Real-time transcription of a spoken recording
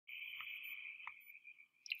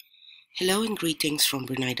Hello and greetings from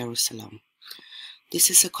Brunei Darussalam.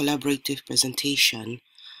 This is a collaborative presentation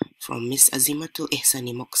from Ms. Azimatul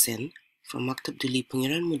Ihsani Moksen from Maktab Duli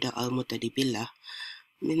Pengiran Muda Al-Mutadibillah,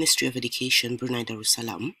 Ministry of Education, Brunei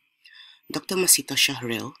Darussalam, Dr. Masita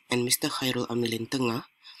Shahril and Mr. Khairul Amilin Tengah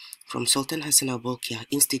from Sultan Hassanal Bolkiah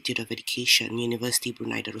Institute of Education, University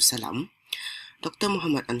Brunei Darussalam, Dr.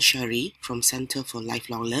 Muhammad Anshari from Center for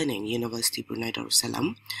Lifelong Learning, University Brunei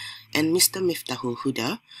Darussalam, and Mr. Miftahul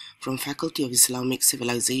Huda from Faculty of Islamic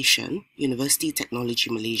Civilization, University Technology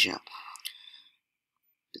Malaysia.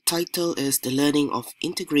 The title is The Learning of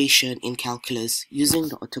Integration in Calculus Using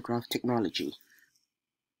the Autograph Technology.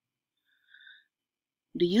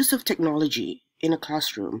 The use of technology in a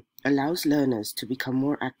classroom allows learners to become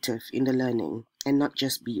more active in the learning and not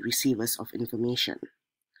just be receivers of information.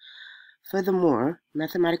 Furthermore,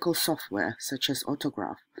 mathematical software such as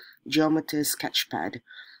Autograph, Geometer's Sketchpad,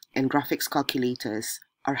 and graphics calculators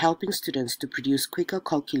are helping students to produce quicker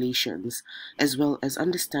calculations as well as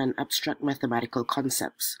understand abstract mathematical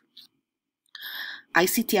concepts.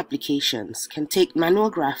 ICT applications can take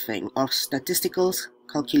manual graphing or statistical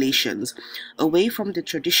calculations away from the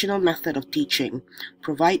traditional method of teaching,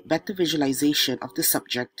 provide better visualization of the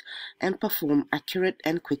subject, and perform accurate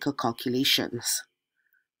and quicker calculations.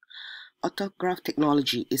 Autograph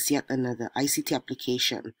technology is yet another ICT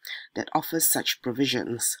application that offers such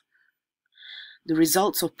provisions. The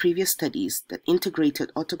results of previous studies that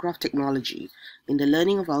integrated autograph technology in the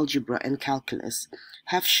learning of algebra and calculus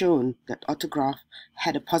have shown that autograph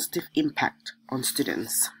had a positive impact on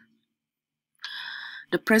students.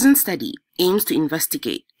 The present study aims to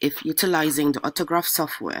investigate if utilizing the autograph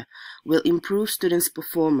software will improve students'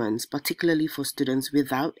 performance, particularly for students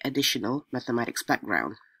without additional mathematics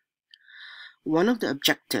background. One of the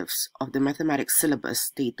objectives of the mathematics syllabus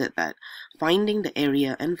stated that finding the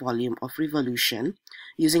area and volume of revolution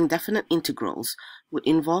using definite integrals would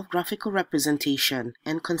involve graphical representation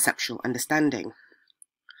and conceptual understanding.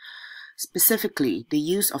 Specifically, the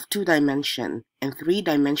use of two-dimension and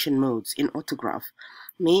three-dimension modes in autograph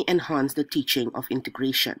may enhance the teaching of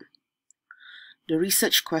integration. The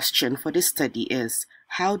research question for this study is,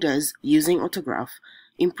 how does using autograph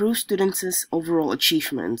improve students' overall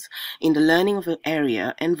achievements in the learning of an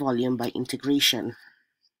area and volume by integration?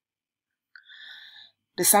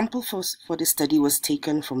 The sample for this study was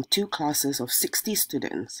taken from two classes of 60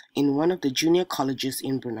 students in one of the junior colleges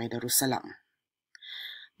in Brunei Darussalam.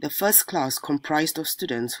 The first class comprised of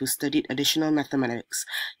students who studied additional mathematics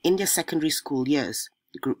in their secondary school years,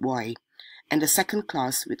 the Group Y, and the second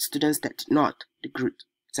class with students that did not, the Group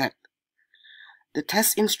Z. The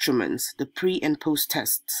test instruments, the pre- and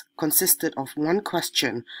post-tests, consisted of one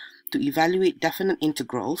question to evaluate definite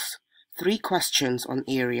integrals, 3 questions on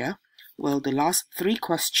area, while the last 3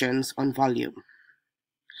 questions on volume.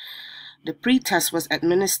 The pre-test was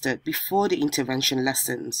administered before the intervention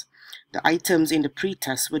lessons. The items in the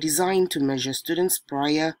pre-test were designed to measure students'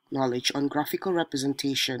 prior knowledge on graphical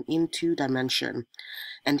representation in 2-dimension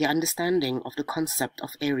and their understanding of the concept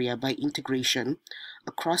of area by integration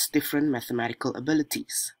across different mathematical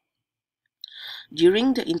abilities.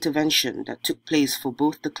 During the intervention that took place for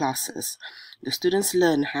both the classes, the students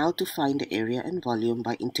learned how to find the area and volume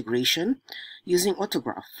by integration using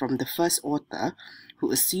autograph from the first author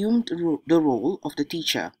who assumed the role of the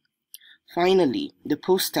teacher. Finally, the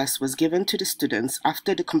post-test was given to the students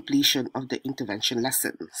after the completion of the intervention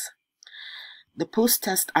lessons. The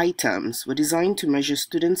post-test items were designed to measure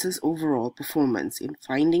students' overall performance in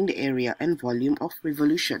finding the area and volume of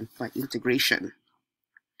revolution by integration.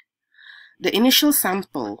 The initial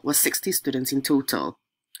sample was 60 students in total.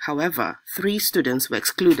 However, 3 students were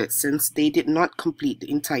excluded since they did not complete the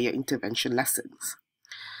entire intervention lessons.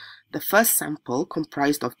 The first sample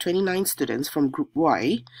comprised of 29 students from Group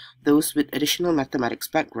Y, those with additional mathematics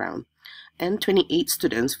background, and 28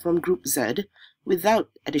 students from Group Z without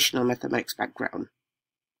additional mathematics background.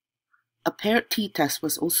 A paired t-test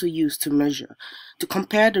was also used to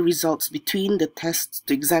compare the results between the tests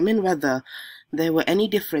to examine whether there were any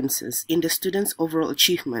differences in the students' overall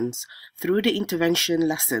achievements through the intervention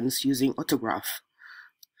lessons using autograph.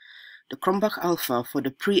 The Cronbach alpha for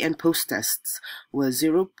the pre- and post-tests were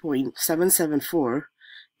 0.774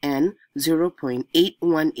 and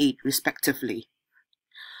 0.818 respectively.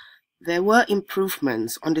 There were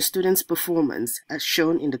improvements on the students' performance as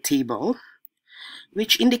shown in the table,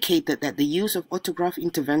 which indicated that the use of autograph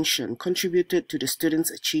intervention contributed to the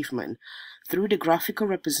students' achievement through the graphical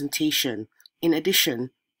representation in addition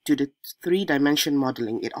to the 3-dimension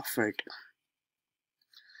modeling it offered.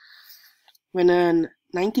 When an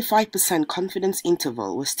 95% confidence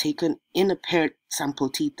interval was taken in a paired sample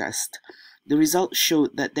t-test. The results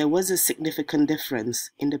showed that there was a significant difference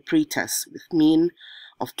in the pre-test with mean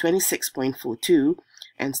of 26.42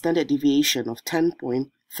 and standard deviation of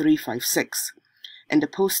 10.356, and the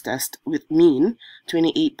post-test with mean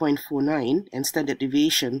 28.49 and standard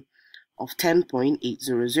deviation of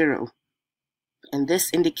 10.800, and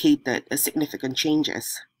this indicated a significant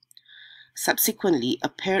changes. Subsequently, a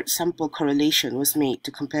paired sample correlation was made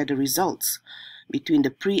to compare the results between the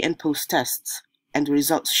pre and post tests, and the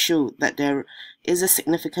results showed that there is a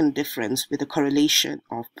significant difference with a correlation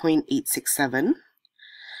of 0.867,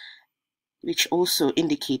 which also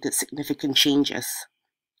indicated significant changes.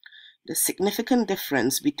 The significant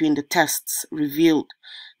difference between the tests revealed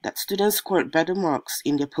that students scored better marks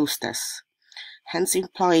in their post tests, hence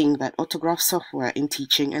implying that autograph software in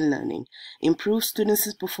teaching and learning improves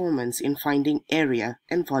students' performance in finding area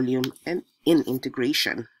and volume and in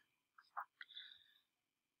integration.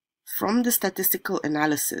 From the statistical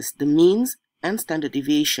analysis, the means and standard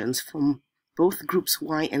deviations from both groups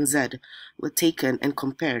Y and Z were taken and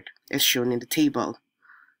compared, as shown in the table.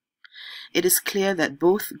 It is clear that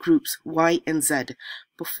both groups Y and Z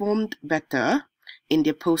performed better in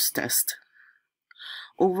their post-test.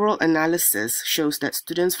 Overall analysis shows that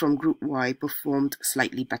students from Group Y performed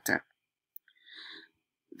slightly better.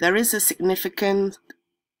 There is a significant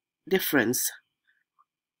difference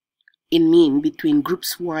in mean between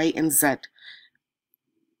Groups Y and Z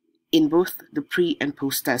in both the pre and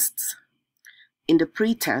post tests. In the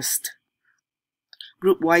pre-test,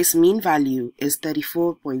 Group Y's mean value is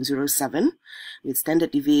 34.07 with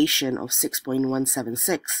standard deviation of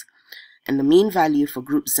 6.176. And the mean value for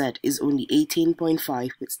Group Z is only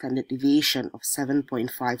 18.5 with standard deviation of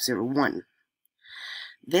 7.501.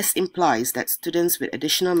 This implies that students with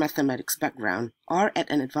additional mathematics background are at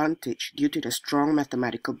an advantage due to the strong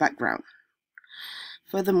mathematical background.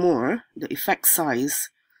 Furthermore, the effect size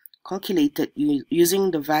calculated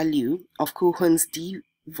using the value of Cohen's D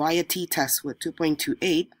via t-test were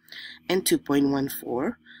 2.28 and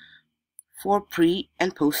 2.14 for pre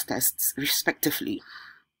and post tests respectively.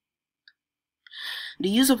 The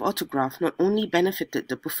use of autograph not only benefited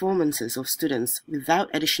the performances of students without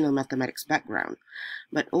additional mathematics background,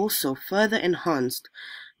 but also further enhanced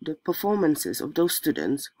the performances of those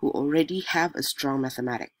students who already have a strong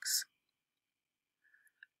mathematics.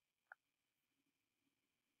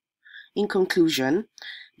 In conclusion,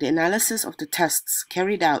 the analysis of the tests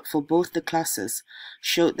carried out for both the classes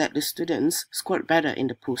showed that the students scored better in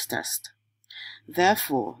the post-test.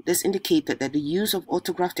 Therefore, this indicated that the use of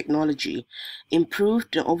autograph technology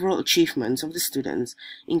improved the overall achievements of the students,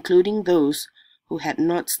 including those who had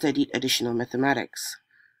not studied additional mathematics.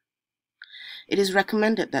 It is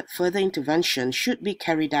recommended that further intervention should be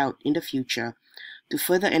carried out in the future to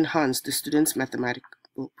further enhance the students' mathematical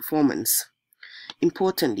performance.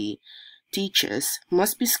 Importantly, teachers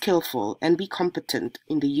must be skillful and be competent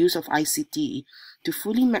in the use of ICT to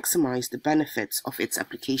fully maximize the benefits of its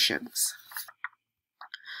applications.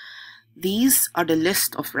 These are the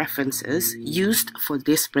list of references used for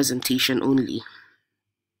this presentation only.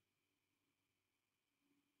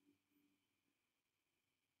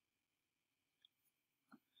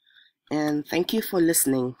 And thank you for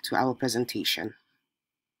listening to our presentation.